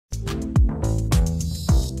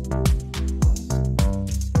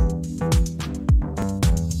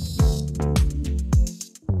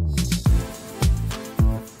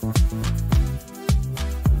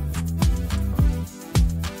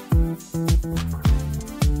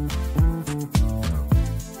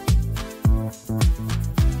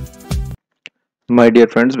My dear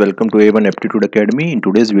friends, welcome to A1 Aptitude Academy. In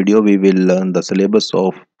today's video, we will learn the syllabus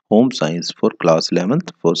of Home Science for class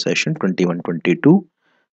 11th for session 21-22.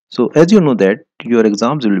 So as you know that your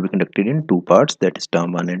exams will be conducted in two parts, that is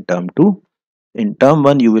term 1 and term 2. In term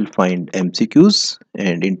 1 you will find MCQs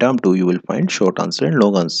and in term 2 you will find short answer and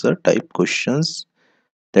long answer type questions.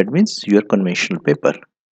 That means your conventional paper.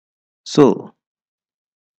 So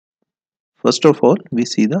first of all we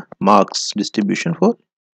see the marks distribution for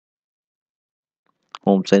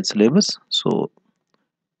Home Science syllabus. So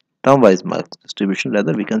term wise marks distribution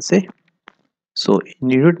rather we can say. So in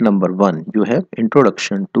unit number 1 you have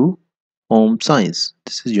introduction to home science.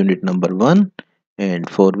 This is unit number 1 and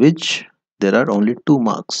for which there are only 2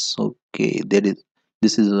 marks. Okay,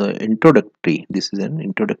 this is a introductory. This is an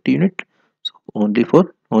introductory unit. So only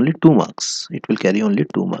 2 marks. It will carry only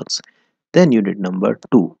 2 marks. Then unit number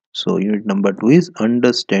 2. So unit number 2 is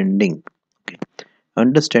understanding. Okay.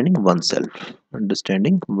 Understanding oneself.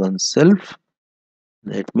 Understanding oneself.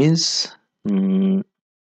 That means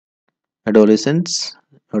adolescence,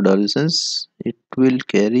 it will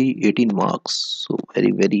carry 18 marks, so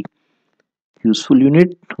very useful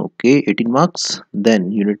unit. Okay, 18 marks. Then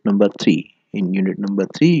unit number 3. In unit number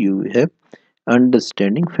 3 you have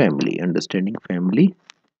understanding family,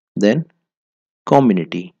 then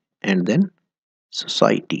community, and then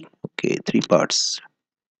society. Okay, 3 parts: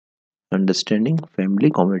 understanding family,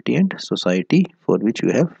 community, and society, for which you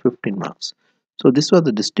have 15 marks. So this was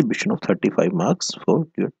the distribution of 35 marks for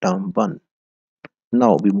your term 1.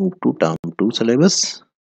 Now we move to term 2 syllabus.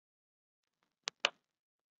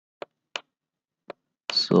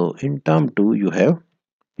 So in term 2 you have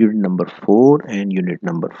unit number 4 and unit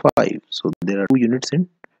number 5. So there are 2 units in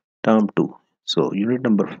term 2. So unit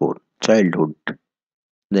number 4, childhood.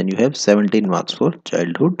 Then you have 17 marks for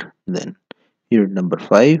childhood. Then unit number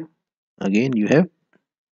 5, again you have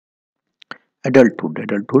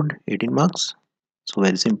adulthood 18 marks. So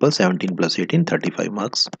very simple, 17 plus 18, 35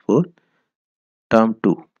 marks for term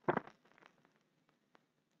 2.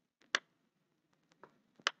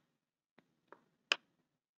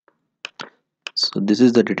 So this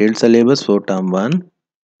is the detailed syllabus for term 1.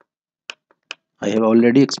 I have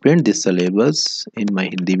already explained this syllabus in my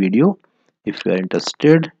Hindi video. If you are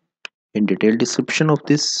interested in detailed description of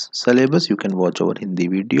this syllabus, you can watch our Hindi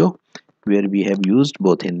video where we have used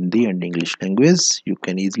both Hindi and English language. You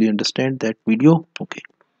can easily understand that video. Okay,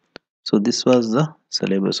 so this was the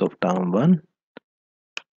syllabus of term 1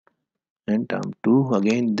 and term 2.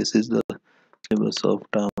 Again, this is the syllabus of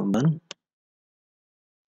term 1.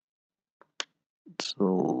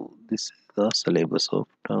 So this is the syllabus of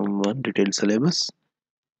term 1, detailed syllabus.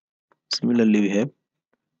 Similarly, we have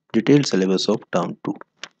detailed syllabus of term 2.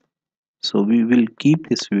 So we will keep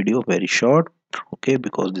this video very short, okay,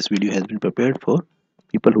 because this video has been prepared for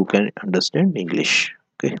people who can understand English.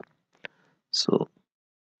 Okay, so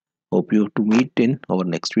hope you to meet in our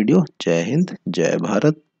next video. Jai Hind, Jai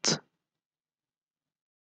Bharat.